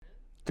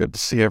Good to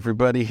see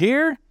everybody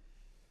here.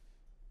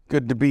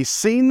 Good to be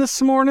seen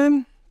this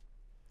morning.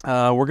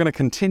 We're going to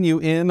continue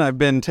in. I've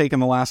been taking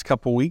the last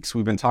couple weeks.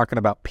 We've been talking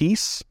about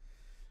peace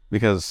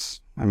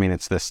because,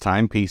 it's this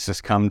time. Peace has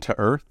come to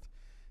earth.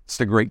 It's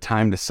a great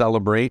time to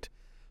celebrate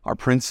our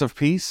Prince of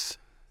Peace.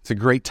 It's a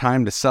great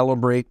time to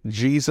celebrate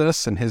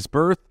Jesus and his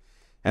birth.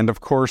 And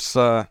of course,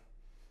 I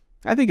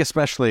think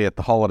especially at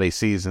the holiday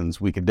seasons,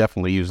 we could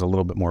definitely use a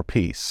little bit more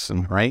peace,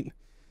 right?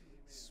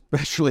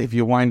 Especially if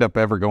you wind up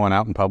ever going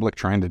out in public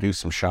trying to do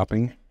some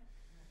shopping.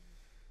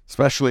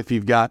 Especially if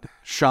you've got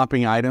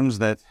shopping items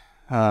that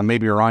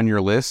maybe are on your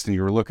list and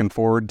you were looking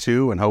forward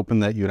to and hoping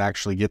that you'd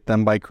actually get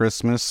them by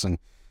Christmas, and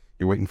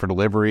you're waiting for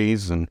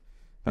deliveries and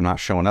they're not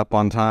showing up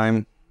on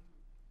time.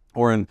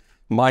 Or in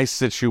my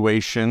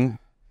situation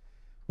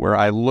where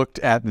I looked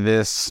at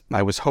this,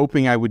 I was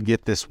hoping I would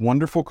get this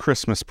wonderful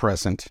Christmas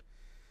present.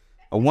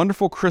 A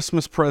wonderful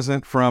Christmas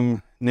present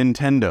from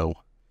Nintendo.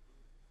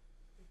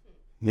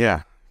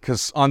 Yeah,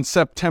 because on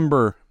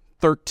September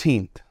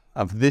 13th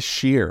of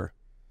this year,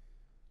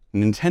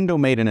 Nintendo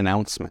made an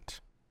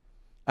announcement.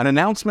 An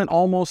announcement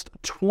almost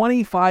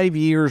 25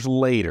 years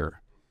later.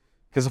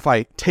 Because if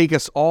I take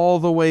us all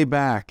the way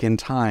back in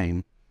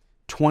time,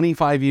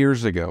 25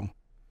 years ago,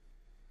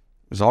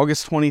 it was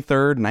August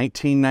 23rd,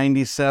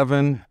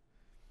 1997,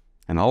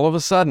 and all of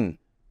a sudden,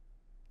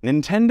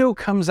 Nintendo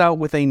comes out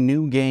with a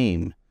new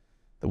game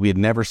that we had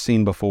never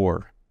seen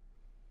before.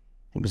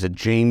 It was a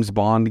James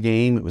Bond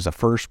game. It was a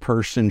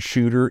first-person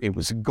shooter. It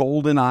was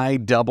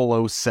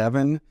GoldenEye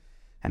 007.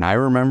 And I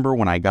remember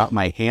when I got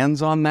my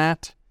hands on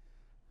that,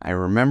 I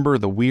remember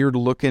the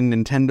weird-looking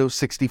Nintendo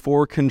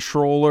 64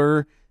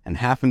 controller and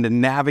having to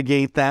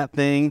navigate that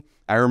thing.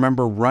 I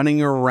remember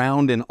running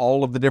around in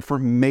all of the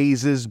different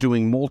mazes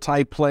doing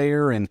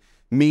multiplayer, and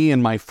me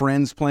and my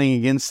friends playing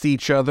against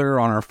each other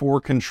on our 4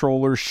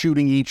 controllers,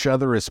 shooting each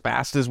other as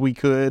fast as we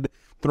could,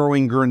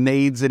 throwing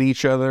grenades at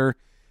each other.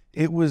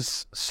 It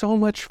was so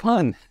much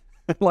fun.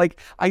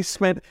 I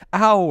spent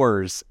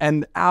hours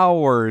and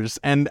hours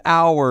and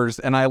hours,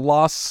 and I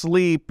lost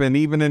sleep, and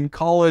even in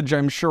college,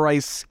 I'm sure I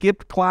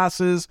skipped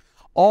classes,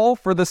 all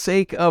for the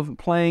sake of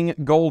playing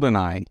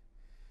GoldenEye.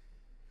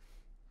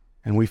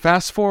 And we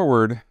fast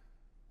forward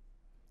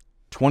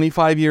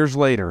 25 years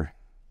later,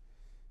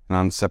 and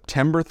on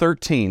September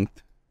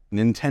 13th,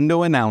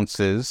 Nintendo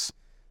announces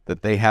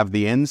that they have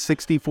the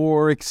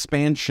N64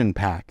 expansion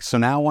pack. So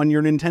now on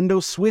your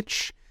Nintendo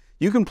Switch,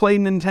 you can play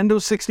Nintendo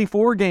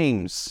 64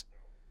 games.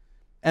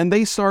 And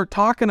they start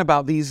talking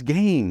about these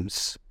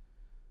games.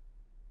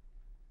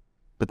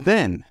 But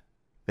then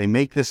they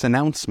make this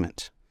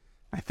announcement.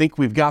 I think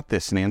we've got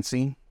this,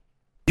 Nancy.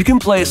 You can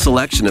play a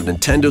selection of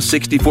Nintendo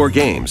 64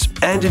 games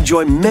and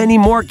enjoy many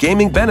more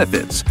gaming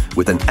benefits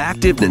with an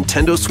active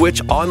Nintendo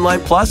Switch Online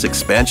Plus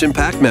expansion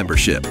pack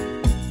membership.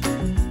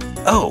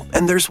 Oh,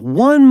 and there's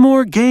one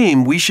more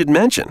game we should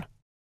mention.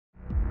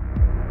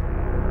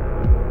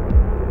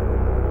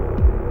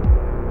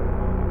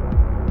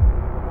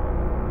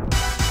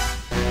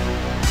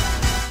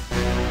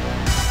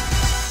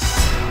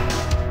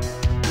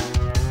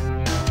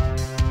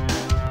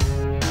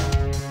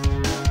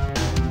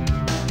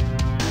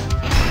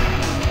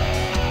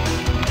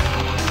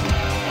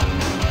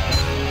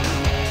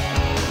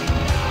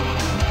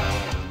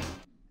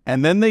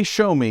 And then they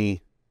show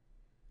me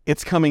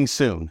it's coming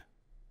soon.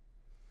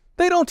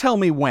 They don't tell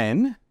me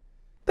when.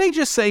 They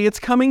just say it's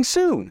coming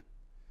soon.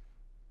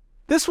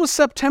 This was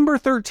September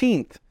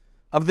 13th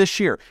of this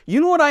year.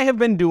 You know what I have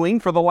been doing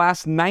for the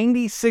last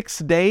 96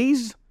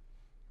 days?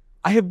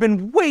 I have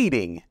been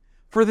waiting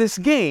for this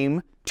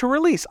game to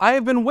release. I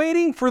have been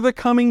waiting for the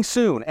coming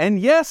soon.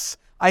 And yes,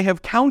 I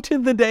have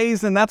counted the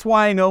days, and that's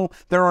why I know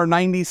there are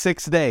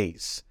 96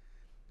 days.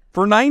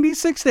 For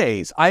 96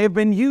 days, I have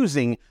been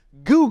using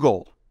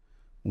Google.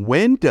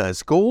 When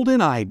does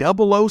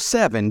GoldenEye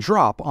 007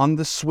 drop on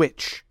the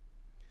Switch?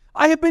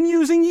 I have been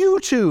using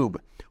YouTube.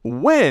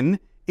 When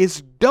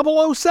is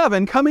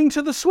 007 coming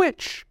to the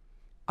Switch?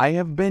 I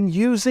have been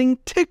using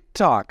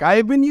TikTok. I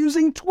have been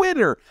using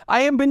Twitter.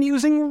 I have been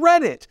using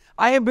Reddit.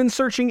 I have been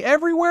searching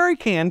everywhere I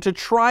can to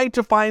try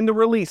to find the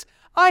release.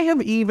 I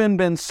have even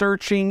been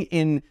searching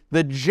in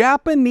the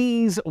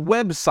Japanese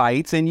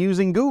websites and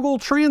using Google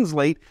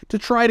Translate to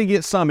try to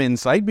get some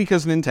insight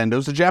because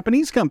Nintendo's a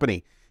Japanese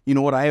company. You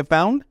know what I have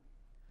found?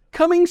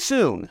 Coming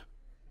soon.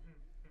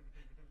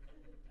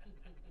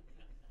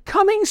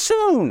 Coming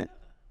soon. And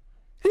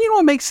you know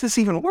what makes this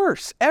even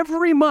worse?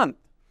 Every month,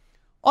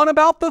 on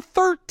about the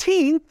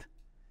 13th,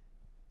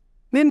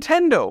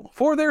 Nintendo,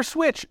 for their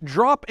Switch,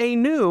 drop a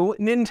new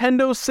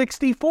Nintendo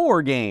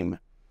 64 game.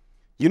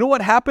 You know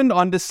what happened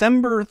on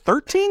December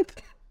 13th?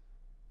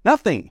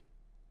 Nothing.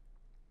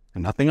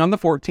 And nothing on the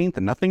 14th,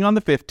 and nothing on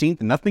the 15th,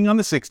 and nothing on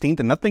the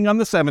 16th, and nothing on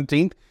the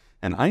 17th.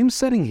 And I'm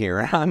sitting here,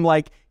 and I'm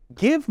like,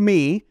 give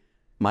me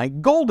my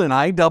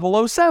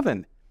GoldenEye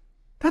 007.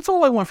 That's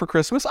all I want for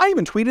Christmas. I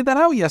even tweeted that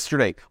out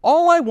yesterday.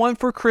 All I want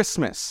for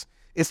Christmas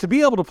is to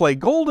be able to play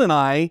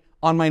GoldenEye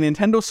on my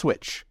Nintendo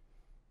Switch.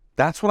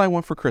 That's what I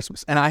want for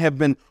Christmas. And I have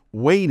been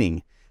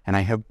waiting, and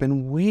I have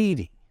been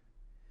waiting.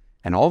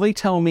 and all they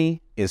tell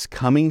me is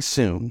coming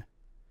soon.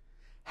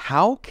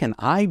 How can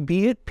I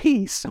be at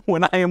peace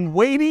when I am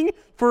waiting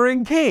for a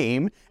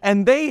game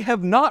and they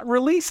have not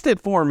released it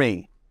for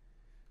me?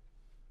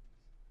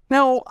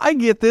 Now, I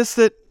get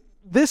that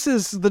this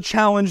is the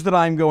challenge that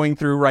I'm going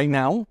through right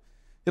now.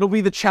 It'll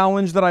be the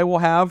challenge that I will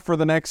have for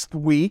the next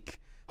week,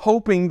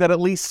 hoping that at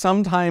least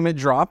sometime it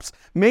drops.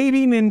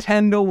 Maybe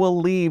Nintendo will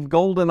leave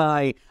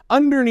GoldenEye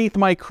underneath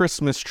my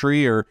Christmas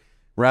tree, or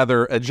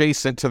rather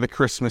adjacent to the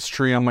Christmas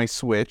tree on my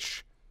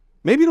Switch.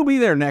 Maybe it'll be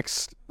there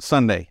next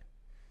Sunday.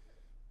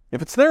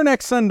 If it's there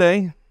next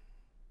Sunday,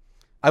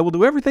 I will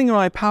do everything in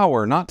my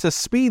power not to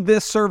speed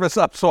this service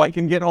up so I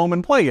can get home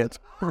and play it.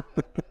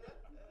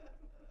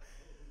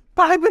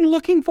 But I've been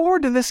looking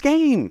forward to this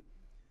game.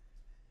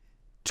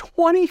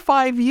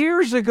 25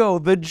 years ago,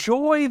 the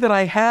joy that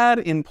I had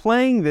in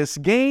playing this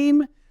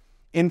game,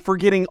 in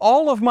forgetting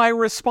all of my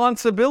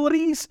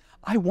responsibilities,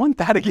 I want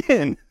that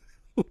again.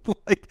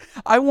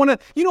 I want to,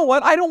 you know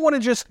what? I don't want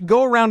to just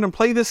go around and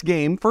play this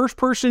game,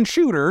 first-person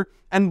shooter,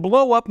 and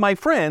blow up my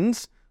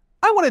friends.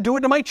 I want to do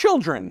it to my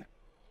children.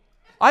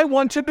 I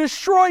want to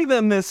destroy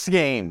them this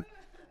game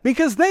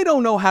because they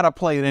don't know how to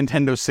play the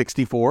Nintendo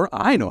 64.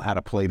 I know how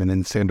to play the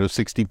Nintendo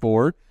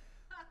 64.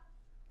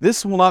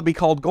 This will not be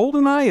called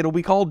GoldenEye. It'll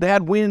be called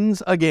Dad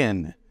Wins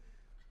Again.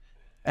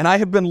 And I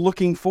have been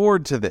looking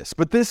forward to this,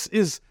 but this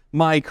is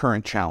my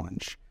current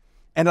challenge.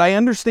 And I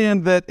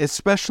understand that,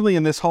 especially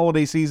in this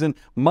holiday season,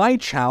 my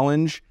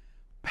challenge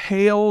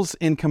pales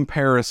in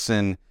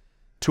comparison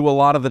to a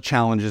lot of the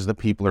challenges that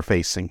people are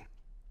facing.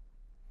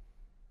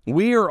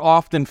 We are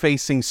often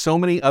facing so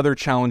many other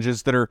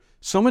challenges that are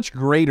so much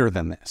greater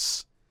than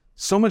this,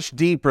 so much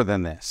deeper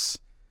than this,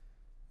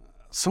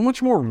 so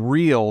much more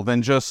real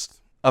than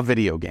just a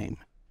video game.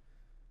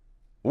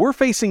 We're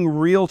facing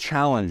real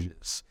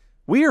challenges.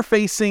 We are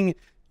facing,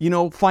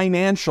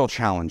 financial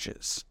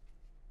challenges.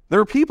 There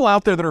are people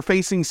out there that are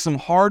facing some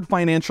hard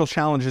financial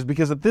challenges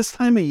because at this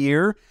time of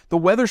year, the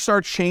weather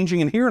starts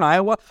changing, and here in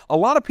Iowa, a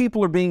lot of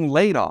people are being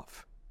laid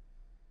off.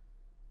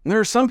 And there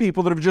are some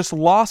people that have just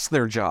lost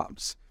their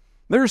jobs.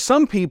 There are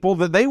some people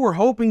that they were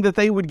hoping that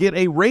they would get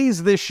a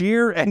raise this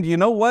year, and you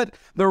know what?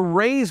 The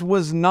raise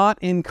was not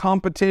in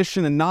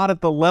competition and not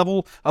at the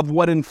level of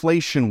what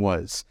inflation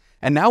was.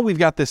 And now we've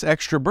got this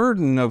extra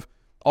burden of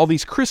all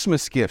these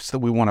Christmas gifts that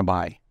we want to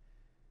buy.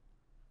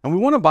 And we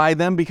want to buy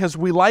them because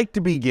we like to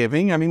be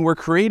giving. I mean, we're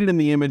created in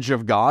the image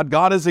of God.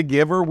 God is a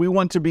giver. We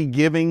want to be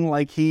giving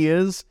like He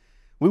is.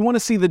 We want to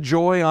see the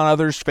joy on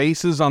others'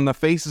 faces, on the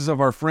faces of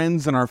our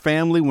friends and our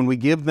family when we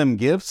give them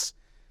gifts.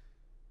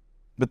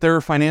 But there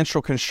are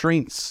financial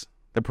constraints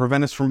that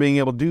prevent us from being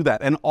able to do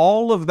that. And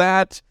all of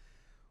that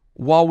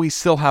while we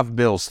still have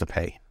bills to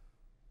pay.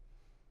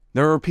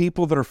 There are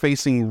people that are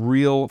facing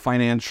real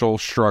financial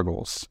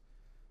struggles.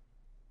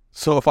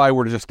 So if I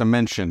were just to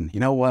mention, you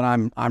know what,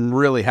 I'm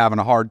really having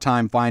a hard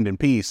time finding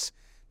peace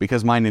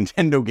because my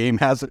Nintendo game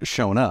hasn't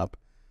shown up,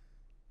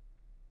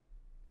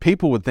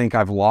 people would think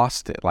I've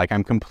lost it, like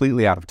I'm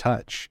completely out of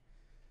touch.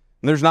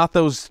 And there's not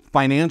those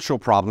financial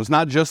problems,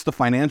 not just the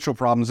financial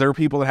problems. There are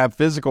people that have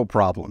physical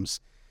problems.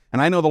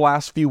 And I know the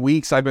last few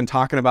weeks I've been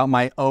talking about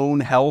my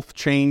own health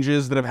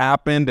changes that have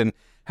happened and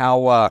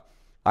how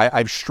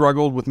I've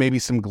struggled with maybe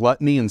some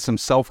gluttony and some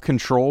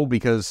self-control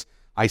because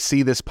I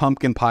see this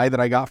pumpkin pie that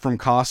I got from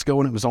Costco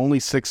and it was only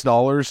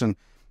 $6. And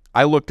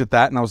I looked at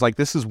that and I was like,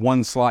 this is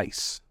one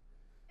slice.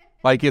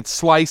 Like it's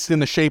sliced in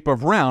the shape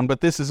of round, but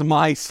this is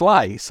my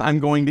slice. I'm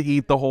going to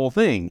eat the whole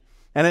thing.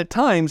 And at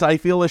times I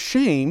feel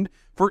ashamed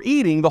for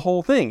eating the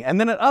whole thing. And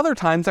then at other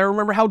times I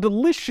remember how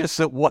delicious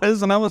it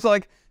was. And I was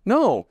like,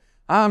 no,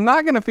 I'm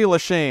not going to feel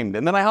ashamed.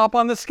 And then I hop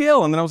on the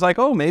scale and then I was like,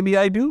 oh, maybe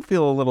I do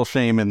feel a little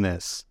shame in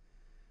this.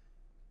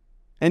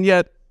 And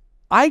yet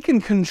I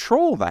can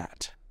control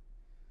that.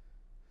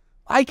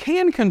 I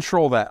can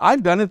control that.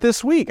 I've done it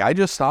this week. I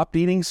just stopped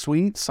eating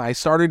sweets. I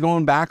started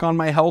going back on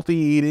my healthy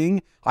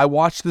eating. I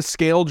watched the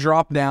scale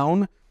drop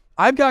down.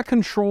 I've got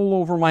control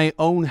over my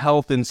own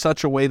health in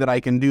such a way that I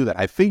can do that.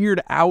 I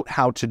figured out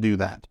how to do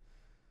that.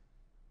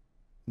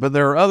 But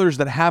there are others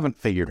that haven't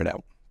figured it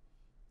out.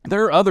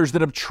 There are others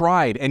that have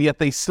tried, and yet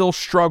they still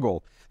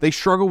struggle. They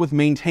struggle with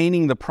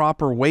maintaining the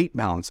proper weight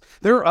balance.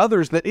 There are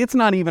others that it's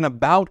not even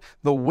about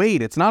the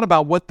weight. It's not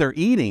about what they're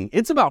eating.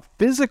 It's about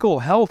physical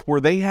health where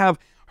they have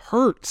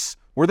hurts,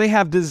 where they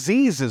have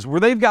diseases, where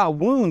they've got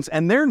wounds,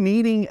 and they're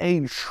needing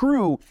a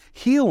true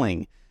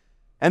healing.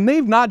 And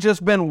they've not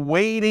just been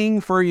waiting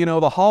for,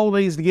 the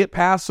holidays to get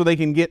past so they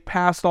can get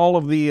past all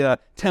of the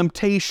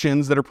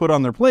temptations that are put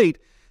on their plate.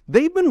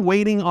 They've been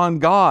waiting on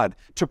God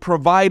to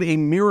provide a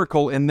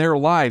miracle in their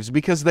lives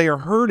because they are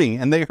hurting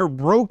and they are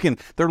broken.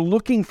 They're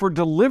looking for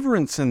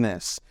deliverance in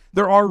this.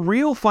 There are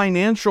real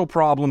financial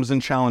problems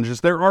and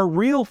challenges. There are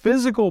real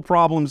physical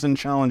problems and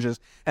challenges.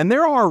 And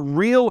there are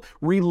real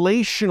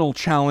relational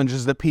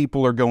challenges that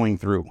people are going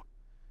through.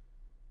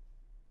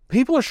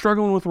 People are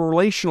struggling with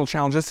relational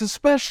challenges,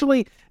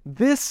 especially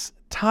this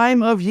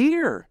time of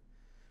year.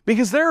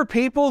 Because there are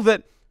people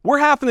that we're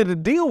having to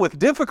deal with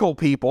difficult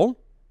people.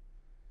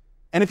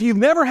 And if you've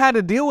never had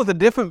to deal with a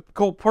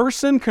difficult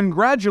person,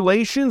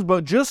 congratulations,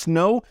 but just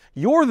know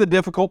you're the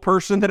difficult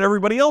person that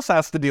everybody else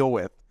has to deal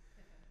with.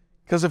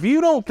 Because if you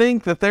don't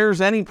think that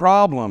there's any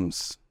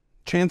problems,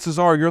 chances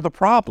are you're the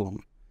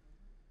problem.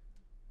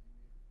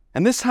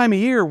 And this time of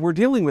year, we're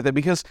dealing with it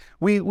because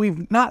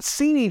we've not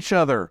seen each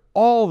other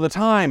all the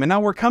time. And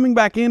now we're coming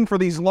back in for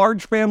these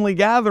large family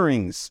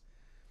gatherings.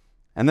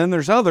 And then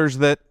there's others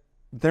that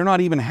they're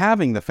not even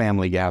having the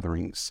family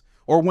gatherings.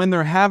 Or when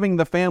they're having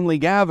the family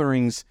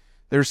gatherings,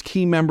 there's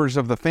key members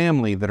of the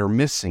family that are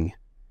missing.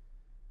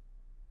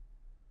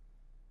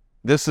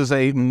 This is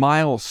a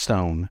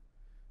milestone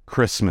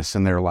Christmas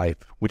in their life,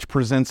 which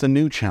presents a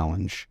new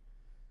challenge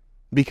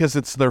because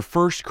it's their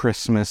first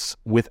Christmas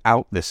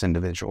without this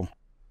individual.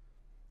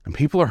 And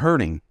people are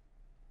hurting,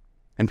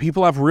 and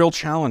people have real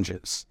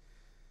challenges.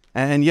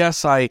 And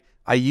yes, I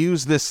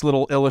use this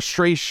little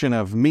illustration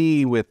of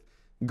me with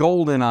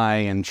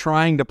GoldenEye and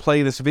trying to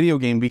play this video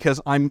game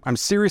because I'm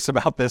serious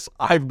about this.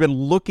 I've been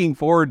looking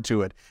forward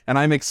to it, and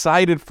I'm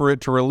excited for it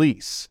to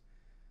release.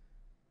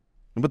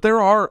 But there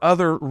are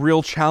other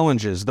real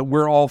challenges that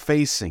we're all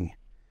facing.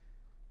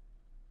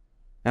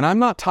 And I'm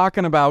not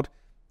talking about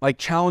like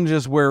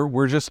challenges where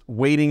we're just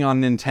waiting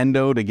on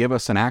Nintendo to give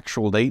us an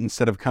actual date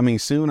instead of coming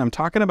soon. I'm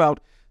talking about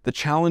the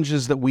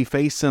challenges that we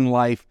face in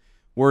life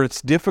where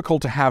it's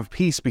difficult to have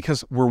peace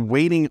because we're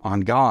waiting on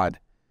God.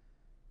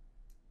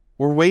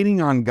 We're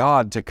waiting on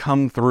God to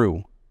come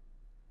through.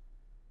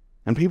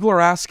 And people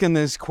are asking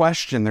this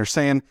question. They're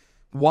saying,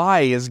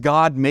 why is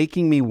God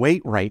making me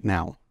wait right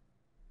now?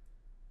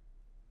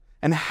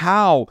 And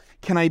how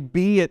can I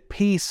be at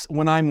peace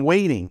when I'm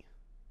waiting?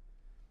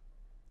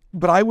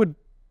 But I would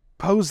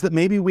pose that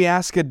maybe we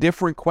ask a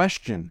different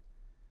question.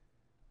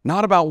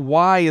 Not about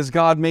why is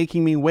God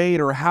making me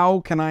wait or how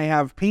can I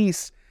have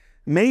peace.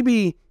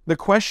 Maybe the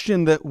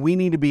question that we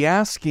need to be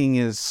asking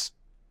is,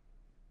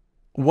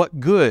 what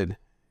good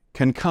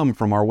can come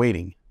from our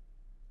waiting?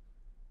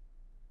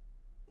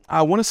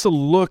 I want us to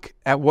look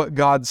at what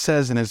God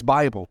says in His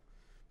Bible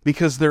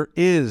because there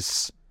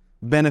is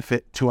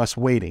benefit to us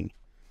waiting.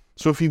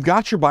 So if you've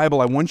got your Bible,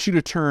 I want you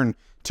to turn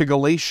to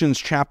Galatians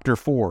chapter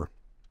 4.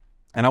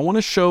 And I want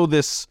to show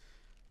this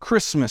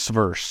Christmas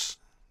verse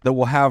that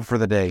we'll have for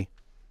the day.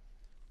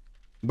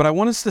 But I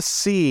want us to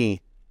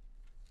see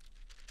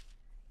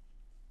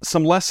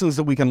some lessons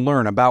that we can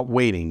learn about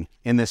waiting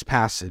in this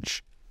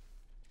passage.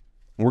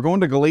 We're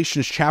going to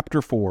Galatians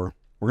chapter 4.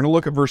 We're going to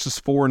look at verses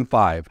 4 and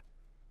 5.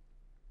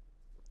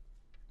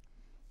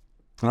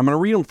 And I'm going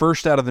to read them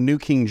first out of the New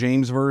King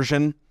James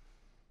Version,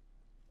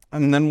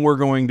 and then we're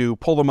going to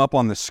pull them up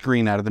on the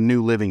screen out of the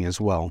New Living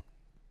as well.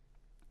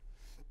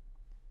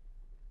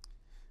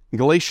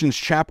 Galatians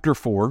chapter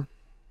 4,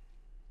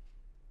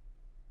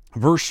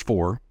 verse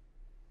 4,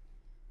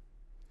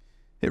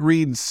 it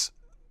reads,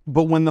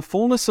 "But when the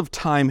fullness of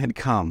time had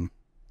come,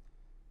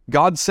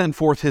 God sent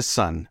forth His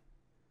Son,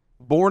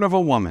 born of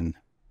a woman,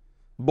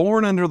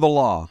 born under the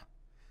law,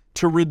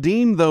 to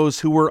redeem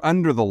those who were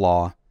under the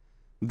law,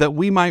 that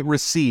we might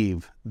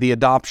receive the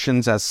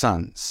adoptions as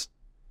sons."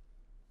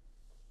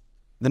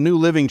 The New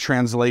Living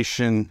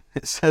Translation,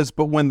 it says,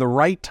 "But when the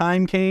right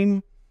time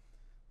came,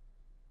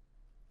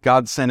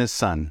 God sent His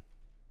Son."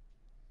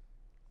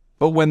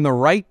 But when the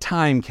right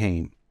time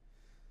came.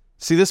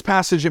 See, this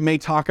passage, it may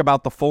talk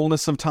about the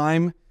fullness of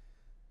time.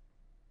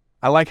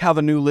 I like how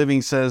the New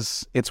Living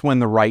says it's when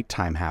the right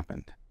time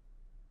happened.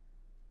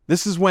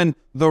 This is when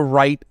the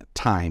right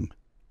time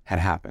had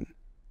happened.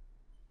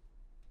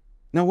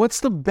 Now,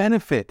 what's the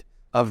benefit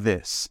of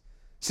this?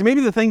 See,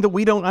 maybe the thing that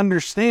we don't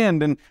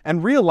understand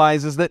and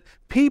realize is that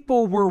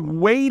people were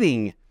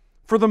waiting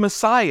for the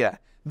Messiah.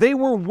 They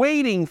were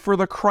waiting for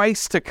the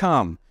Christ to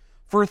come.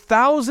 For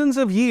thousands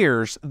of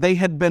years, they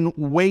had been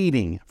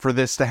waiting for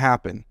this to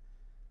happen.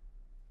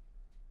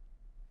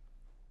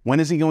 When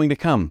is He going to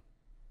come?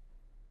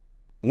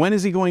 When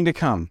is He going to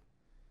come?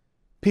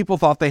 People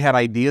thought they had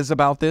ideas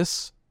about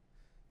this.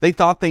 They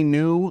thought they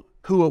knew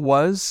who it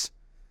was.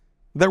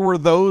 There were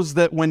those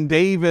that when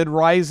David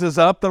rises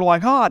up, they're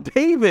like,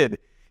 David,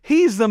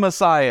 he's the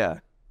Messiah.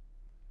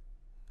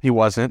 He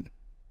wasn't.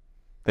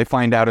 They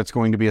find out it's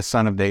going to be a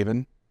son of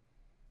David.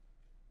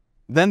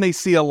 Then they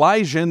see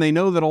Elijah, and they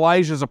know that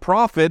Elijah's a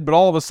prophet, but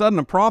all of a sudden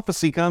a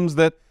prophecy comes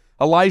that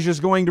Elijah's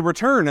going to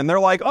return, and they're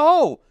like,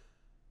 oh,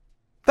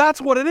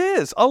 that's what it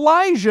is.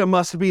 Elijah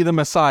must be the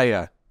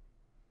Messiah.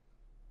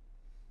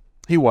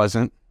 He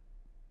wasn't.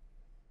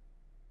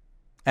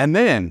 And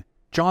then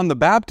John the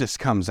Baptist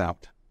comes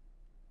out.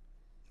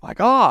 Like,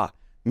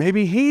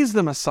 maybe he's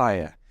the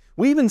Messiah.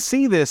 We even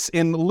see this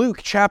in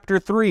Luke chapter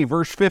 3,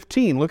 verse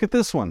 15. Look at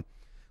this one.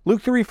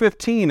 Luke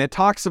 3:15, it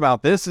talks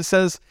about this. It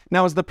says,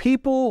 "Now as the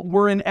people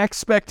were in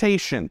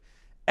expectation."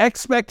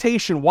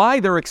 Expectation.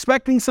 Why? They're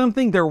expecting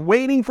something. They're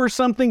waiting for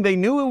something. They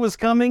knew it was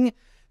coming.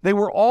 They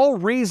were all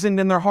reasoned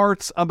in their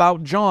hearts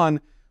about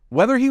John,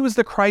 whether he was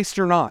the Christ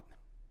or not.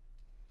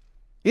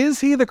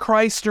 Is he the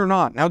Christ or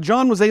not? Now,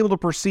 John was able to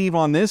perceive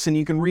on this, and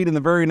you can read in the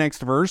very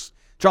next verse,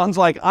 John's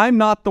like, I'm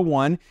not the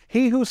one.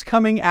 He who's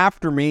coming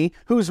after me,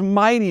 who's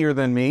mightier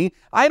than me,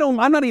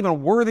 I'm not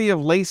even worthy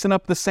of lacing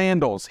up the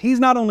sandals. He's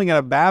not only going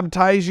to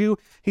baptize you,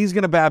 he's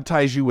going to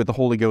baptize you with the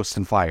Holy Ghost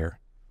and fire.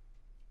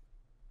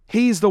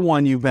 He's the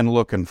one you've been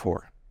looking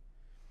for.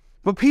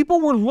 But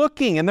people were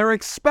looking and they're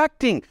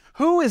expecting,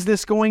 who is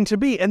this going to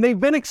be? And they've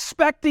been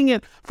expecting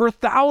it for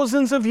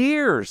thousands of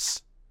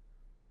years.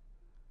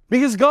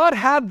 Because God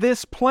had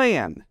this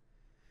plan.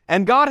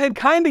 And God had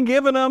kind of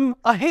given them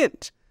a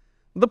hint.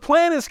 The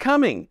plan is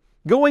coming,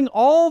 going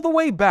all the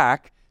way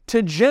back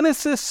to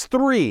Genesis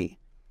 3.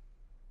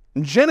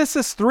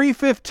 Genesis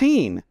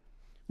 3:15.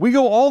 We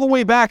go all the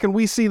way back and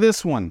we see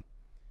this one.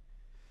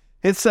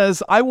 It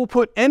says, I will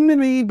put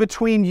enmity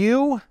between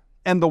you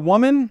and the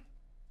woman,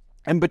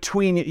 and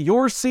between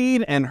your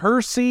seed and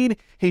her seed.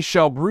 He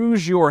shall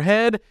bruise your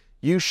head,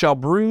 you shall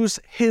bruise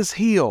his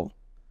heel.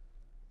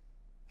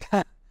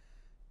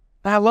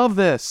 I love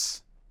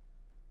this.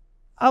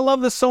 I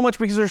love this so much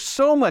because there's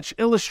so much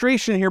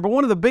illustration here, but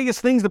one of the biggest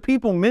things that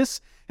people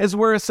miss is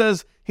where it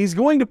says he's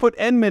going to put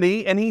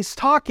enmity, and he's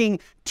talking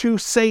to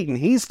Satan.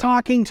 He's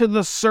talking to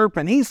the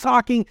serpent. He's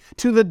talking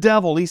to the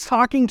devil. He's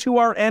talking to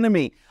our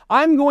enemy.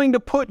 I'm going to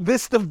put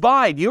this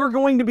divide. You're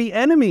going to be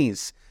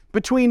enemies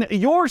between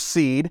your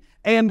seed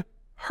and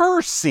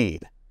her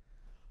seed.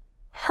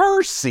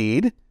 Her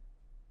seed?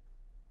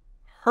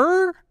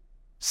 Her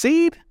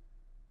seed?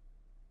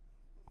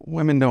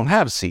 Women don't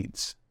have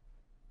seeds.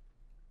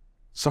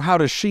 So how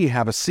does she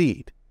have a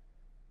seed?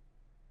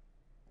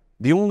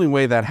 The only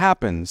way that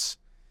happens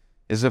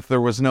is if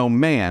there was no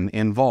man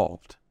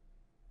involved.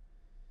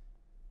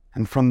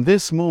 And from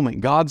this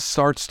moment, God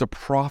starts to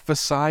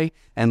prophesy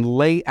and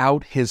lay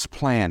out his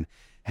plan.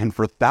 And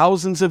for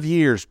thousands of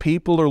years,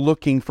 people are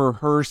looking for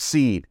her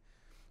seed.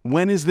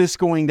 When is this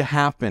going to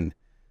happen?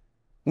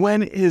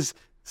 When is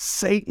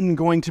Satan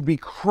going to be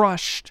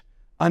crushed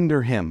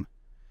under him?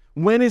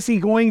 When is he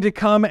going to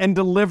come and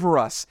deliver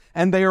us?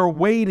 And they are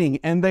waiting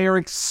and they are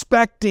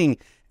expecting,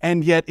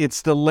 and yet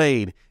it's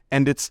delayed,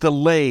 and it's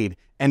delayed,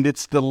 and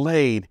it's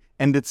delayed,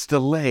 and it's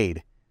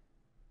delayed.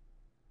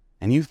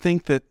 And you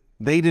think that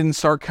they didn't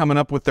start coming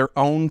up with their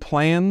own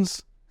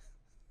plans?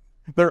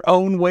 Their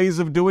own ways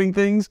of doing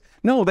things?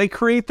 No, they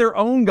create their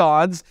own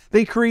gods.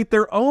 They create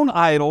their own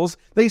idols.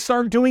 They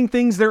start doing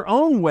things their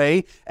own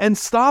way and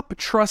stop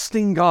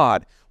trusting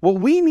God. What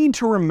we need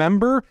to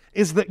remember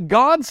is that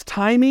God's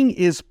timing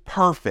is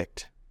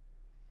perfect.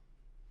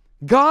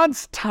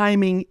 God's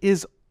timing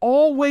is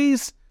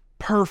always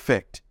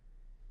perfect.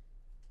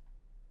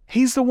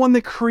 He's the one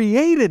that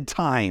created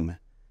time.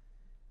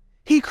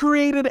 He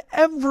created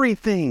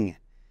everything.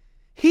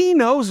 He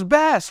knows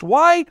best.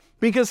 Why?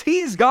 Because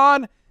he's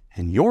God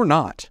and you're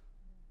not.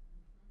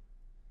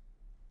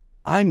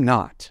 I'm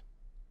not.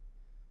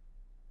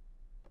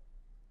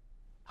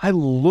 I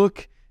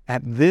look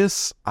at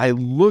this, I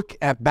look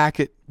back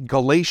at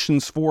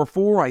Galatians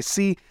 4:4, I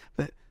see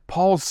that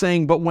Paul's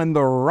saying, but when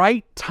the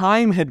right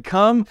time had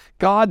come,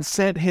 God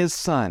sent his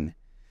son.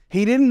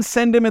 He didn't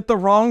send him at the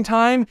wrong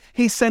time,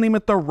 he sent him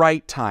at the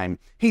right time.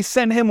 He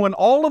sent him when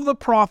all of the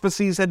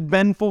prophecies had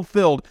been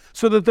fulfilled,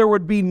 so that there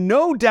would be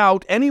no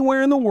doubt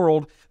anywhere in the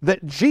world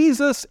that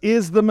Jesus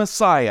is the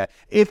Messiah.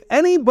 If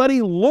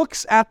anybody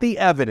looks at the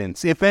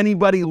evidence, if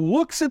anybody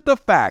looks at the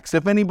facts,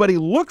 if anybody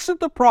looks at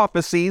the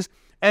prophecies,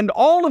 and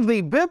all of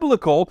the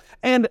biblical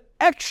and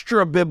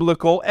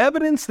extra-biblical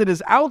evidence that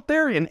is out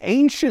there in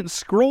ancient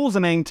scrolls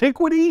and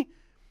antiquity,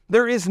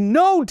 there is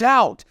no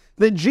doubt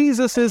that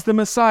Jesus is the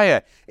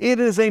Messiah. It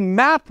is a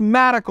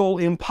mathematical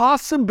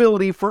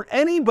impossibility for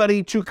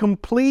anybody to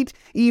complete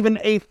even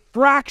a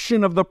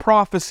fraction of the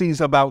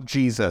prophecies about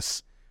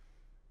Jesus.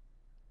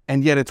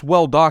 And yet it's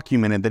well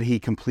documented that he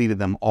completed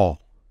them all.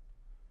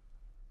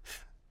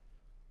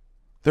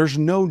 There's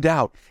no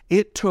doubt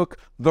it took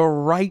the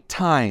right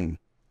time.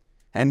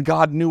 And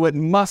God knew it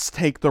must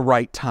take the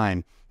right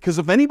time. Because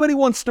if anybody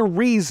wants to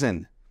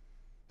reason,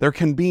 there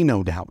can be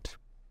no doubt.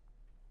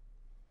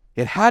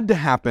 It had to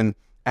happen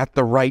at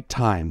the right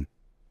time.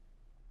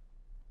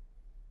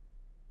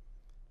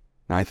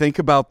 Now I think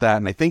about that,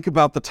 and I think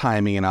about the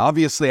timing, and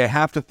obviously I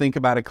have to think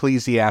about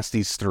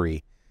Ecclesiastes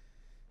 3.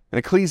 In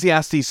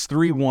Ecclesiastes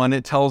 3:1,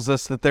 it tells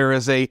us that there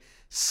is a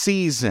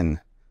season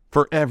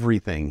for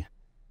everything.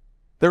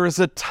 There is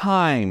a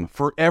time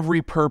for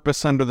every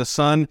purpose under the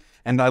sun,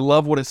 and I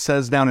love what it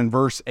says down in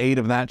verse 8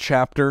 of that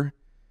chapter.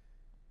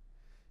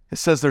 It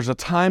says there's a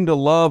time to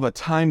love, a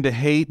time to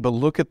hate, but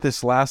look at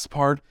this last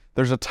part.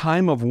 There's a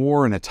time of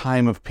war and a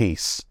time of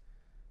peace.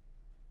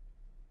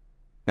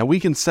 Now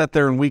we can sit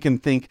there and we can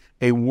think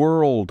a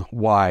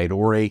worldwide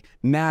or a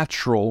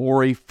natural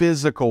or a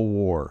physical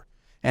war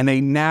and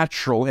a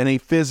natural and a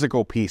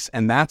physical peace,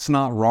 and that's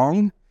not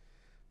wrong,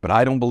 but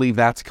I don't believe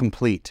that's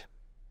complete.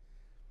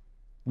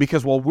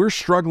 Because while we're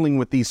struggling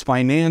with these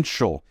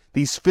financial,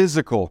 these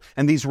physical,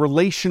 and these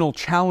relational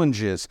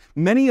challenges,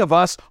 many of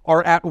us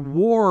are at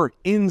war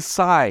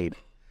inside.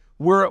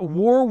 We're at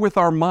war with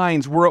our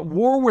minds. We're at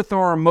war with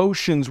our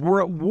emotions.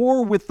 We're at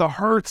war with the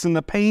hurts and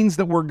the pains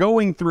that we're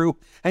going through.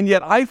 And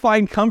yet I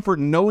find comfort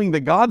in knowing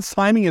that God's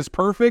timing is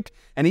perfect.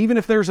 And even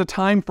if there's a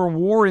time for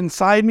war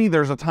inside me,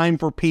 there's a time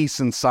for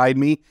peace inside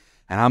me.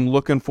 And I'm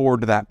looking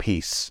forward to that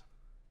peace.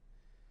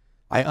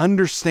 I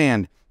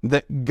understand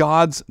that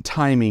God's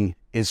timing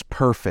is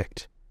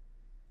perfect.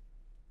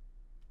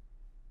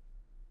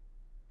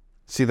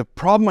 See, the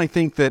problem I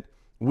think that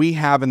we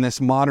have in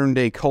this modern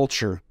day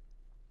culture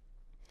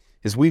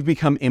is we've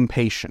become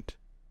impatient.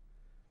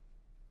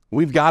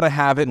 We've got to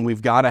have it, and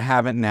we've got to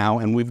have it now,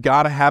 and we've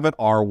got to have it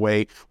our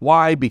way.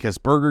 Why? Because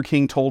Burger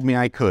King told me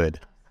I could.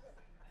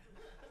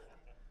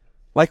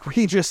 Like,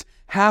 we just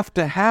have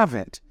to have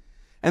it.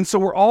 And so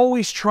we're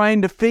always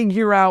trying to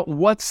figure out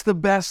what's the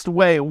best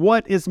way.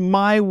 What is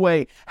my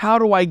way? How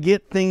do I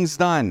get things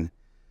done?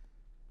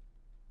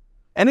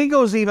 And it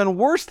goes even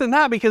worse than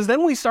that, because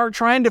then we start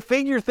trying to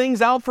figure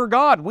things out for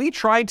God. We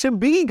try to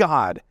be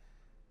God.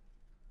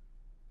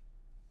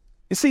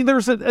 You see,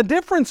 there's a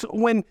difference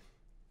when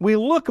we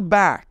look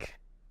back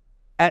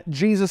at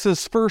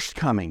Jesus' first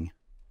coming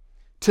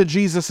to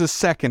Jesus'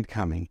 second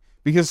coming,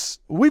 because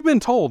we've been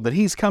told that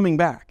he's coming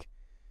back.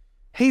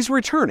 He's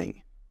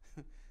returning.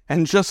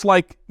 And just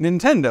like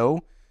Nintendo,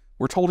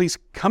 we're told he's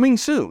coming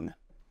soon.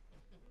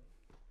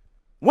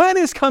 When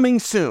is coming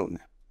soon?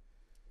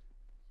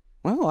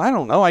 Well, I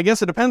don't know. I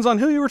guess it depends on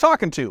who you were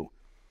talking to.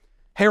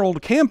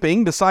 Harold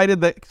Camping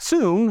decided that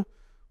soon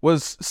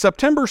was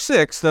September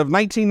 6th of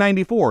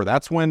 1994.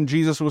 That's when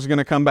Jesus was going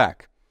to come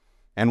back.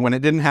 And when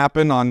it didn't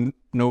happen on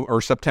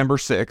September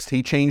 6th,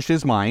 he changed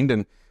his mind,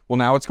 and well,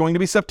 now it's going to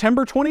be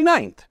September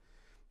 29th.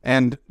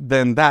 And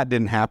then that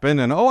didn't happen,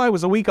 and I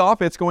was a week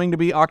off. It's going to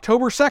be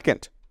October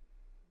 2nd.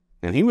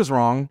 And he was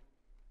wrong.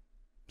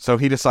 So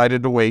he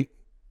decided to wait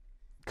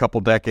a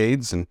couple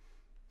decades, and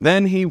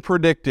then he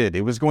predicted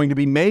it was going to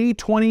be May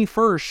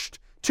 21st,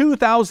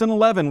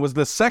 2011 was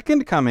the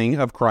second coming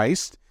of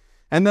Christ.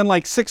 And then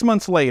like 6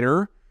 months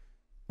later,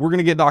 we're going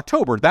to get to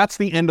October. That's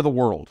the end of the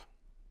world.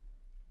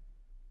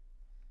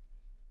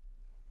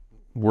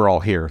 We're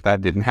all here.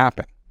 That didn't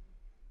happen.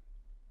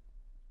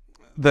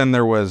 Then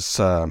there was,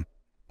 you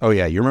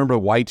remember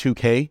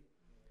Y2K?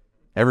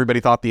 Everybody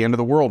thought the end of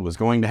the world was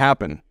going to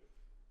happen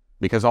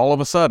because all of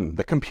a sudden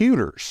the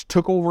computers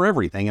took over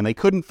everything and they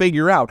couldn't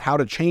figure out how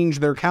to change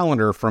their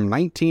calendar from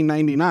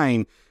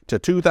 1999 to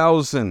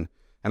 2000.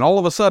 And all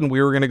of a sudden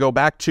we were going to go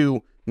back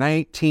to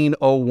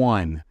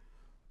 1901.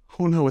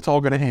 Oh no, it's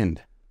all going to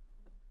end.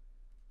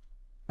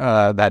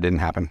 That didn't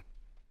happen.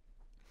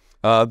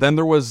 Then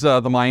there was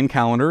the Mayan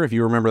calendar, if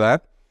you remember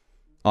that.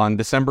 On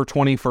December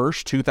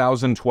 21st,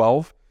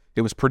 2012,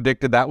 it was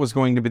predicted that was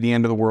going to be the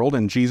end of the world,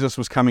 and Jesus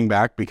was coming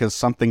back because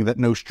something that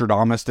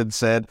Nostradamus had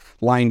said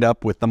lined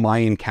up with the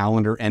Mayan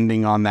calendar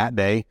ending on that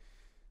day.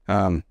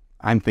 I'm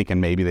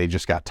thinking maybe they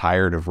just got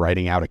tired of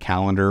writing out a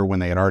calendar when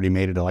they had already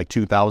made it to like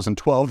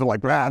 2012. They're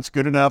like, that's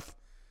good enough.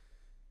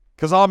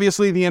 Because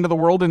obviously the end of the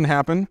world didn't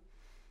happen.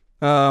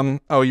 You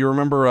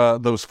remember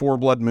those 4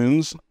 blood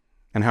moons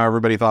and how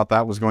everybody thought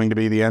that was going to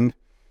be the end?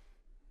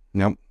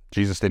 Nope,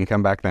 Jesus didn't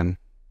come back then.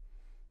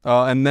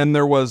 And then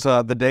there was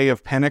the day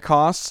of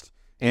Pentecost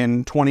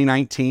in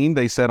 2019.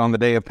 They said on the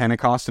day of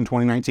Pentecost in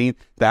 2019,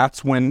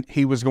 that's when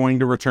he was going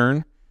to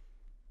return.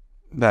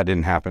 That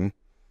didn't happen.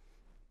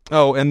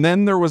 Oh, and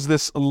then there was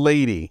this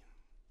lady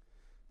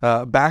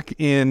back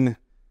in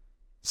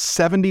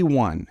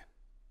 71.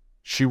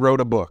 She wrote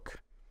a book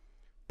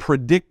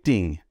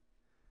predicting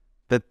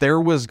that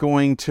there was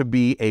going to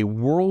be a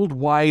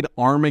worldwide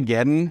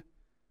Armageddon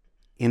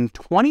in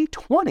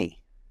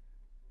 2020.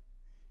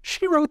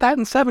 She wrote that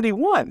in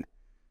 71.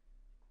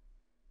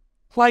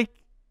 We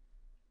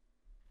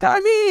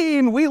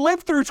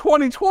lived through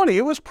 2020.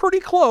 It was pretty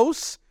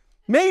close.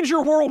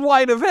 Major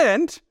worldwide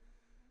event,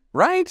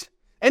 right?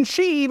 And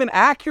she even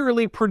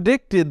accurately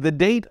predicted the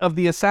date of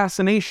the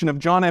assassination of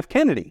John F.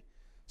 Kennedy.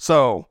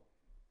 So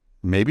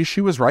maybe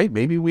she was right.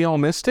 Maybe we all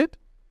missed it.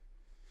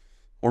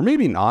 Or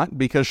maybe not,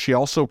 because she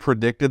also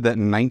predicted that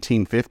in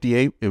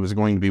 1958 it was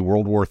going to be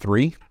World War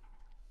III.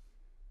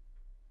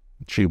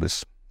 She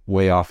was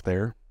way off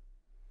there.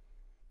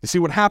 You see,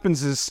 what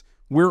happens is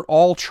we're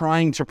all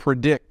trying to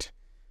predict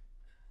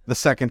the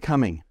second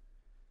coming.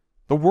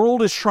 The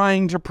world is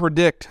trying to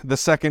predict the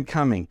second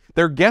coming.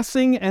 They're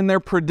guessing and they're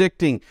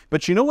predicting.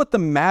 But you know what the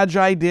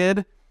Magi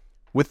did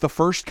with the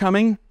first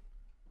coming?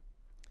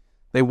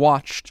 They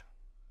watched.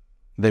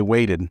 They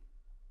waited.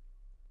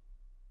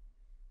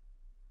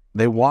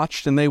 They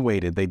watched and they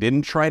waited. They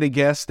didn't try to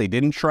guess. They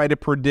didn't try to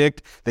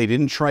predict. They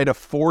didn't try to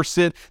force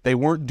it. They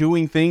weren't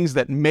doing things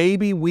that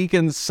maybe we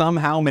can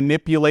somehow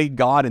manipulate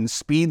God and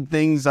speed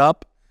things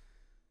up.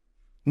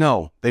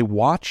 No, they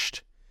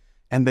watched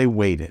and they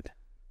waited.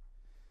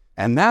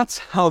 And that's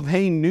how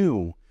they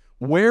knew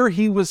where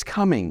he was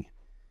coming.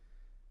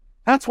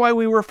 That's why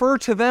we refer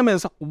to them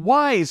as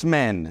wise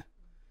men.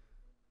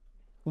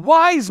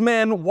 Wise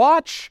men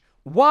watch.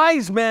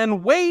 Wise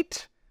men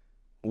wait.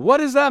 What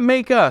does that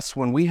make us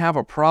when we have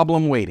a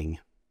problem waiting?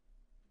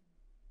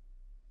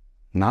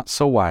 Not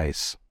so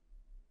wise.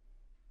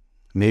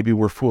 maybe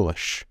we're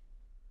foolish.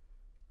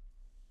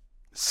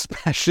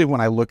 Especially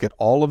when I look at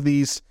all of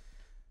these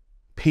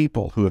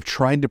people who have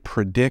tried to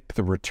predict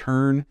the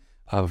return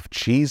of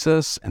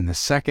Jesus and the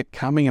second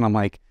coming, and I'm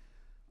like,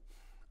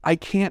 I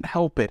can't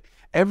help it.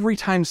 Every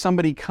time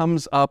somebody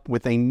comes up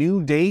with a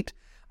new date,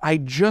 I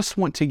just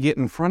want to get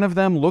in front of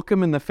them, look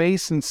them in the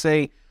face and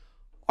say,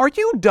 are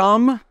you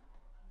dumb?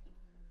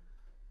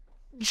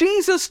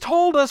 Jesus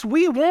told us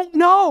we won't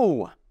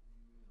know.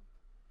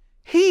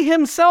 He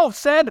himself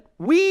said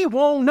we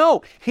won't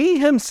know. He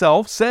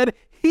himself said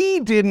he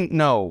didn't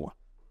know.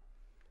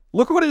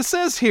 Look what it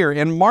says here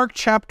in Mark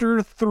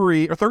chapter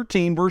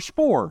 13, verse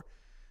 4.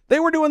 They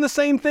were doing the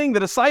same thing.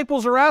 The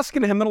disciples are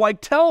asking him, they're like,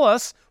 tell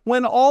us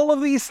when all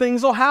of these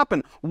things will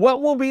happen.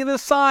 What will be the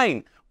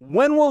sign?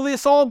 When will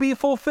this all be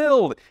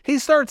fulfilled? He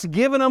starts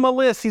giving them a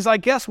list. He's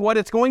like, guess what?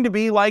 It's going to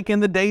be like in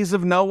the days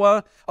of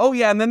Noah. Oh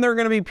yeah, and then there are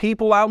going to be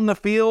people out in the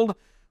field.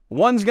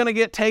 One's going to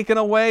get taken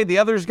away. The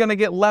other's going to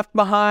get left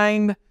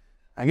behind.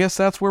 I guess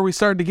that's where we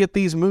started to get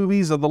these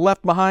movies of the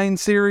Left Behind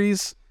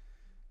series.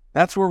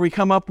 That's where we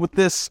come up with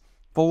this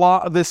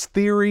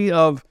theory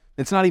of,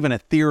 it's not even a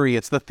theory,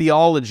 it's the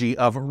theology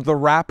of the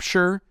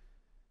rapture.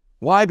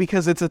 Why?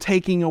 Because it's a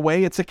taking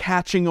away, it's a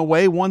catching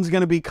away. One's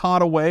going to be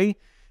caught away.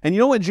 And you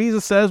know what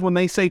Jesus says when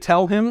they say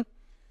tell him?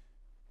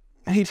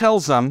 He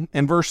tells them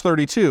in verse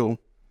 32,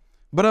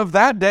 but of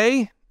that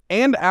day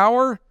and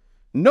hour,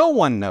 no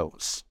one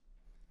knows,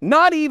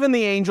 not even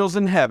the angels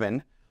in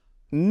heaven,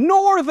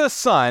 nor the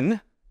Son,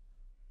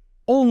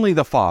 only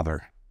the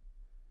Father.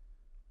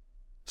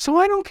 So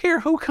I don't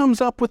care who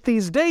comes up with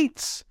these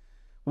dates.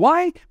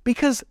 Why?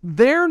 Because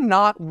they're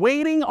not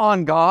waiting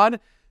on God.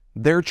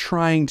 They're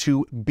trying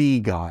to be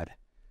God.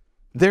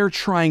 They're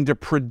trying to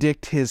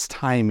predict his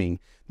timing.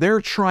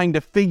 They're trying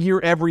to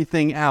figure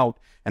everything out.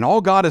 And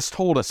all God has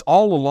told us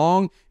all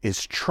along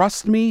is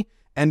trust me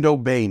and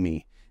obey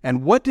me.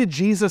 And what did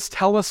Jesus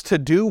tell us to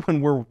do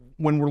when we're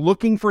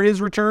looking for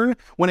his return?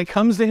 When it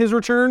comes to his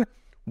return,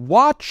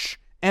 watch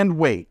and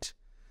wait.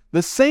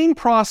 The same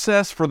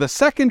process for the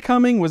second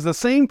coming was the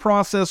same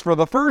process for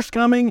the first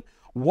coming.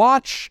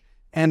 Watch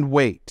and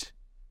wait.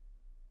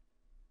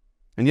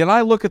 And yet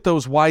I look at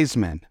those wise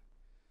men.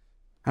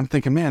 I'm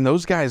thinking, man,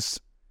 those guys,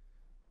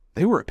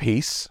 they were at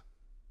peace.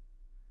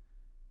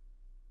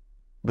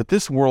 But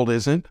this world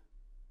isn't.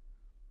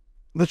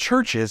 The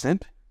church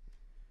isn't.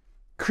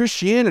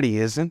 Christianity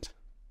isn't.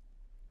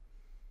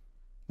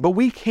 But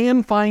we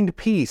can find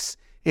peace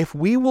if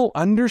we will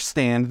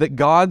understand that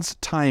God's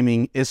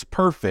timing is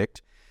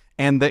perfect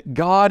and that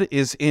God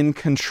is in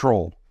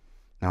control.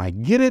 Now I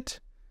get it.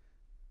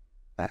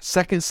 That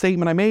second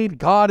statement I made,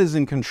 God is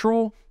in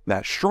control.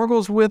 That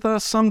struggles with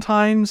us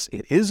sometimes.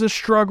 It is a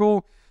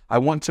struggle. I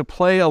want to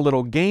play a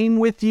little game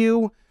with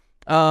you.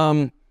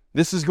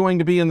 This is going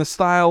to be in the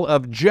style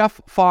of Jeff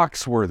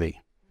Foxworthy.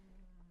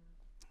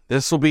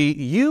 This will be,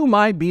 you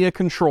might be a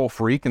control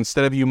freak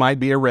instead of you might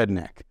be a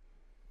redneck.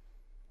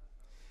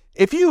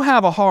 If you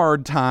have a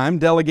hard time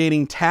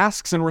delegating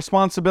tasks and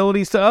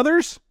responsibilities to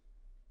others,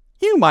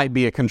 you might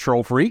be a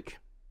control freak.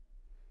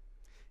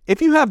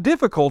 If you have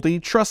difficulty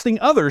trusting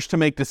others to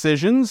make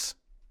decisions,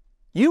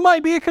 you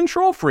might be a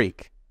control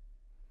freak.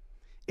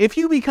 If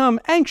you become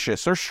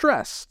anxious or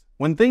stressed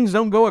when things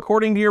don't go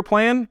according to your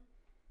plan,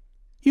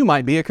 you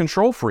might be a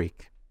control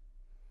freak.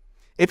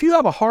 If you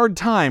have a hard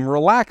time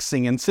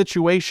relaxing in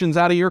situations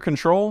out of your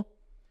control,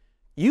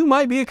 you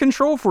might be a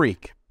control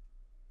freak.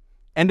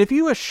 And if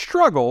you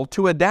struggle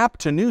to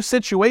adapt to new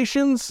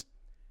situations,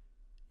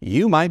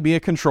 you might be a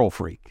control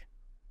freak.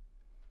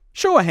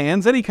 Show of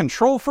hands, any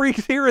control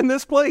freaks here in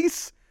this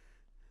place?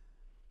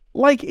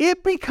 Like,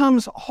 it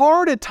becomes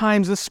hard at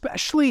times,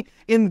 especially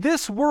in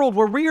this world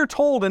where we are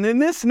told and in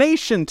this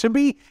nation to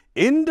be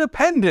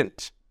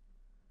independent.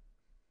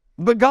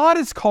 But God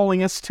is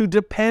calling us to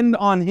depend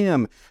on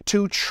him,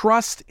 to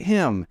trust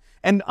him,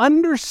 and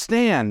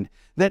understand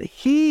that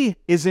he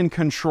is in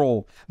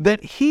control,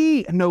 that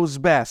he knows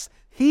best.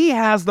 He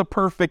has the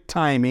perfect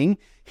timing.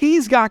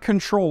 He's got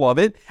control of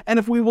it. And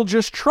if we will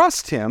just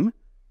trust him,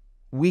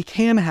 we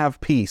can have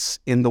peace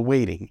in the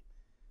waiting.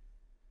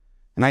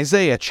 In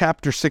Isaiah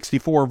chapter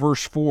 64,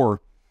 verse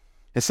 4,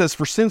 it says,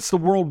 for since the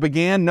world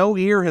began, no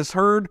ear has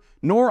heard,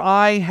 nor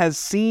eye has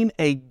seen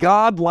a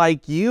God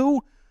like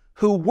you,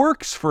 who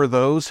works for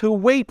those who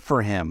wait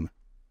for him.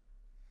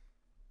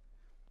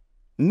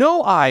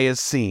 No eye has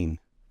seen,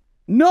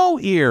 no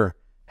ear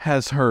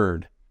has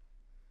heard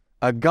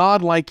a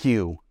God like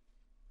you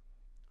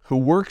who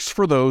works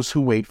for those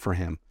who wait for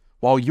him.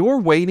 While you're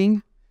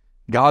waiting,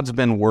 God's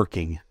been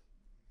working.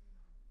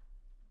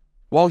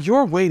 While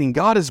you're waiting,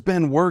 God has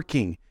been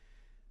working.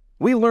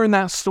 We learn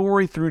that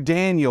story through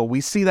Daniel.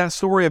 We see that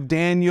story of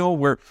Daniel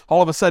where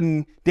all of a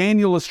sudden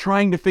Daniel is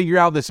trying to figure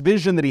out this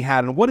vision that he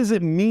had. And what does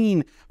it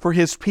mean for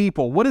his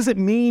people? What does it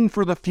mean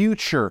for the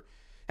future?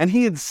 And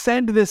he had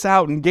sent this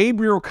out, and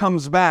Gabriel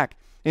comes back.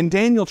 In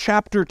Daniel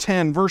chapter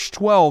 10, verse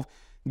 12,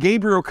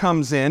 Gabriel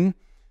comes in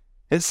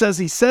It says,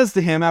 he says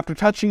to him after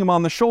touching him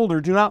on the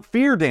shoulder, "Do not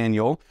fear,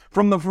 Daniel.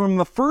 From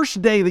the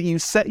first day that you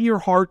set your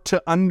heart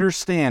to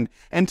understand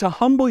and to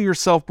humble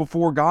yourself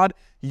before God,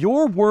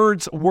 your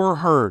words were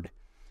heard.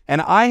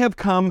 And I have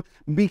come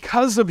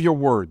because of your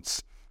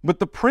words. But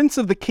the prince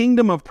of the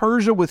kingdom of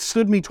Persia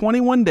withstood me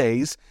 21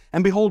 days,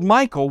 and behold,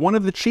 Michael, one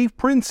of the chief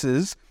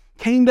princes,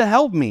 came to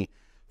help me.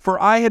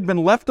 For I had been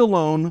left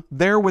alone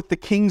there with the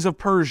kings of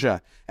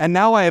Persia. And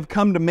now I have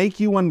come to make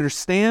you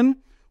understand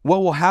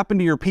what will happen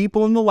to your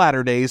people in the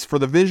latter days, for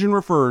the vision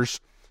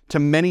refers to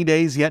many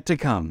days yet to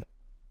come."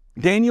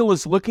 Daniel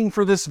is looking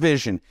for this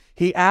vision.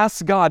 He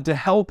asks God to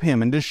help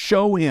him and to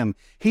show him.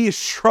 He is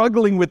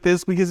struggling with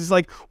this because he's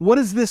like, what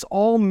does this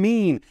all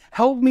mean?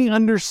 Help me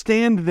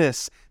understand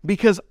this,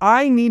 because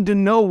I need to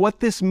know what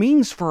this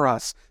means for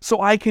us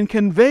so I can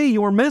convey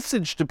your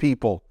message to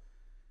people.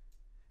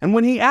 And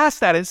when he asks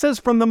that, it says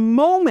from the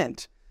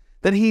moment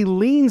that he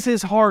leans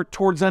his heart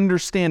towards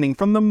understanding,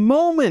 from the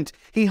moment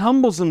he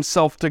humbles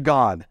himself to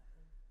God.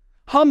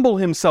 Humble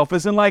himself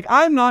as in like,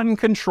 I'm not in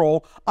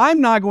control. I'm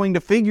not going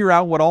to figure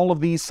out what all of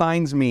these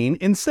signs mean.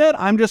 Instead,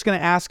 I'm just going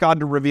to ask God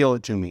to reveal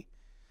it to me.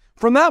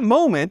 From that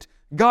moment,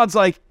 God's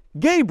like,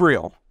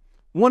 Gabriel,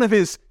 one of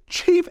his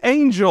chief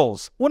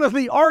angels, one of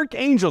the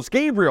archangels,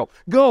 Gabriel,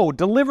 go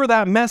deliver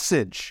that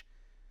message.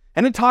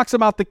 And it talks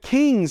about the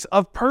kings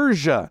of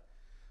Persia.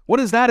 What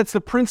is that? It's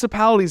the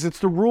principalities, it's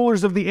the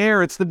rulers of the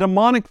air, it's the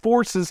demonic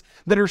forces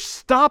that are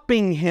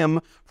stopping him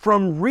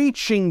from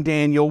reaching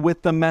Daniel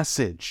with the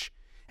message.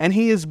 And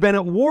he has been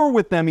at war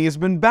with them. He has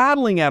been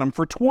battling at them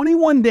for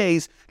 21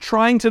 days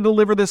trying to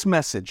deliver this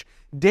message.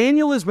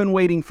 Daniel has been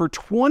waiting for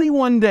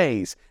 21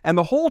 days. And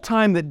the whole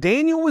time that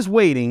Daniel was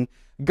waiting,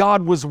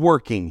 God was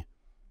working.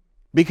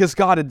 Because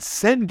God had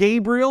sent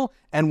Gabriel,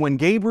 and when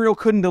Gabriel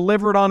couldn't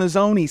deliver it on his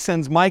own, he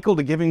sends Michael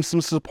to give him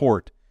some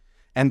support.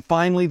 And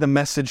finally, the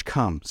message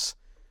comes.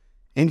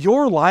 In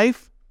your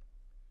life,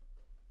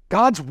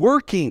 God's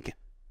working.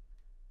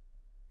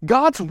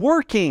 God's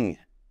working.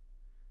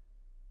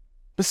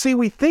 But see,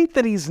 we think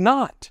that he's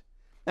not.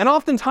 And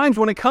oftentimes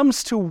when it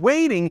comes to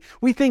waiting,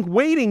 we think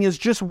waiting is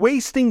just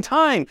wasting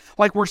time.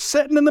 Like we're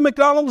sitting in the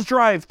McDonald's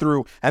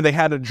drive-thru and they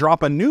had to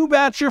drop a new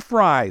batch of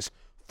fries.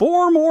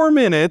 4 more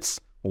minutes,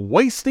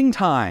 wasting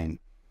time.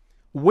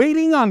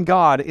 Waiting on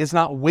God is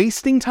not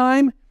wasting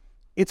time,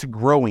 it's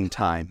growing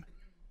time.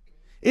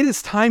 It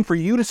is time for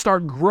you to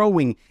start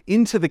growing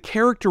into the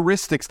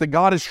characteristics that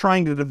God is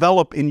trying to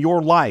develop in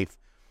your life.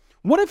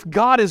 What if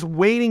God is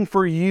waiting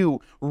for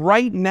you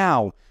right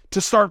now to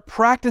start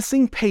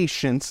practicing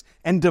patience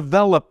and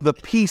develop the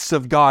peace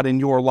of God in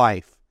your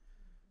life?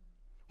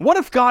 What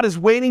if God is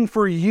waiting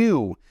for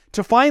you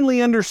to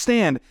finally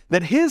understand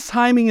that His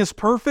timing is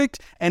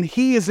perfect and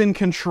He is in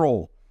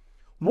control?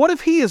 What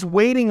if He is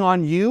waiting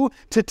on you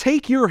to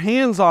take your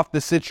hands off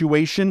the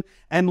situation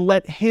and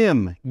let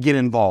Him get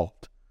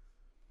involved?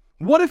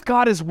 What if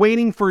God is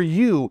waiting for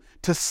you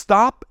to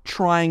stop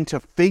trying to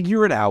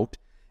figure it out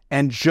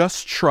and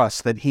just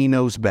trust that He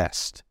knows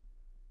best?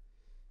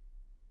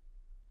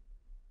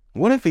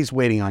 What if He's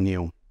waiting on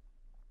you?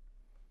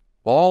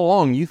 Well, all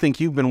along you think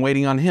you've been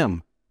waiting on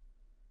Him.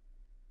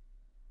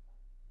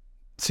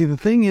 See, the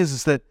thing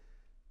is that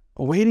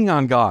waiting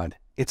on God,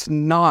 it's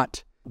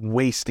not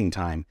wasting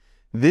time.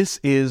 This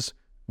is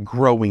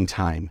growing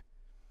time.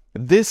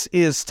 This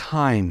is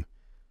time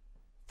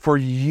for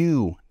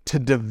you to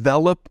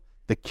develop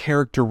the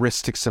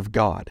characteristics of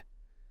God.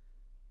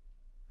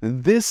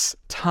 This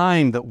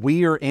time that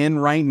we are in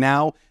right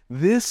now,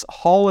 this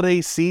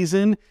holiday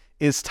season,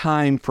 is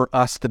time for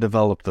us to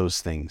develop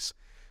those things.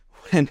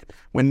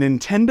 When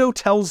Nintendo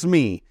tells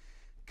me,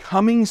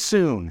 coming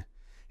soon,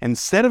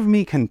 instead of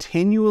me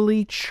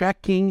continually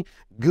checking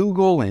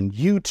Google and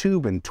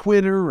YouTube and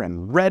Twitter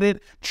and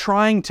Reddit,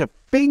 trying to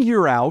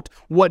figure out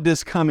what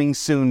does coming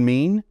soon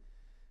mean,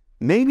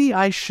 maybe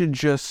I should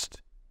just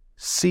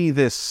see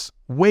this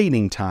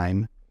waiting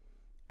time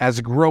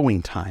as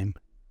growing time.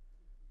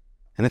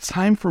 And it's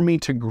time for me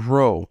to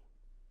grow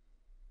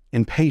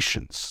in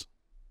patience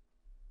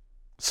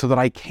so that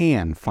I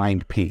can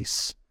find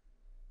peace.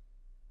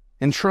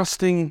 And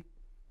trusting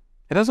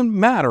it doesn't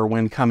matter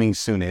when coming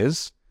soon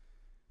is,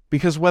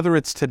 because whether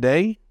it's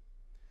today,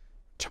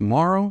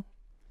 tomorrow,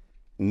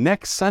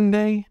 next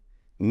Sunday,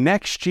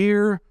 next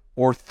year,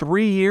 or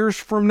 3 years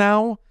from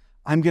now,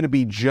 I'm going to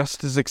be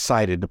just as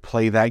excited to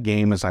play that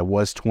game as I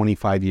was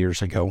 25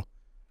 years ago.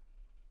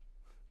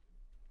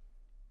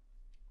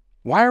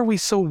 Why are we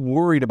so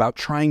worried about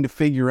trying to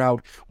figure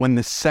out when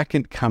the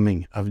second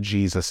coming of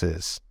Jesus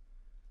is?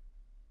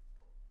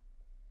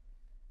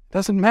 It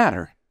doesn't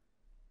matter.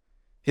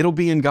 It'll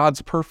be in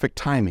God's perfect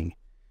timing,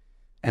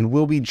 and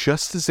we'll be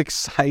just as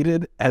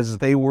excited as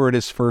they were at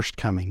His first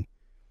coming.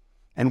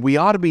 And we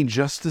ought to be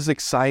just as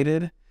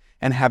excited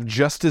and have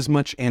just as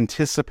much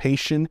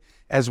anticipation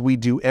as we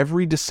do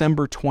every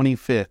December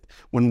 25th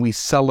when we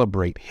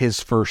celebrate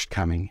His first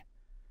coming.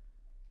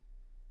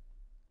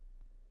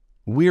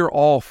 We're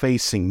all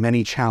facing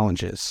many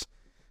challenges,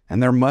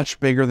 and they're much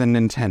bigger than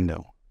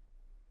Nintendo.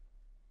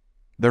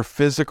 They're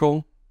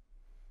physical,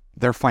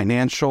 they're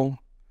financial,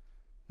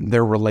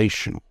 they're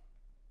relational,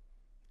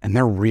 and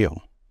they're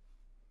real.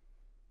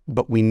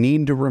 But we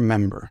need to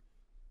remember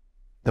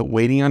that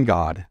waiting on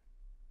God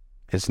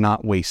is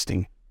not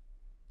wasting,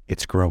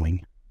 it's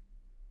growing.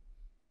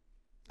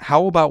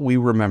 How about we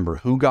remember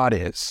who God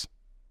is,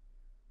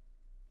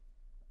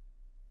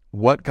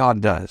 what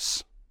God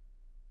does?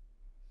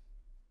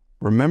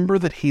 Remember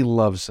that He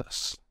loves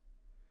us.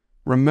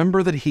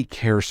 Remember that He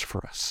cares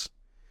for us.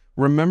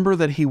 Remember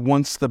that He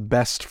wants the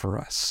best for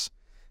us,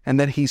 and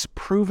that He's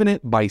proven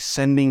it by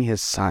sending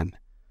His Son.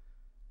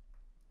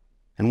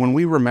 And when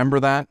we remember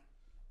that,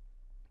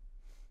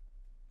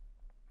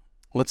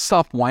 let's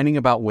stop whining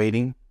about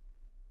waiting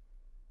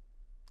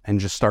and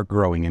just start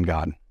growing in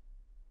God.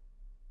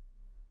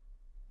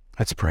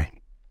 Let's pray.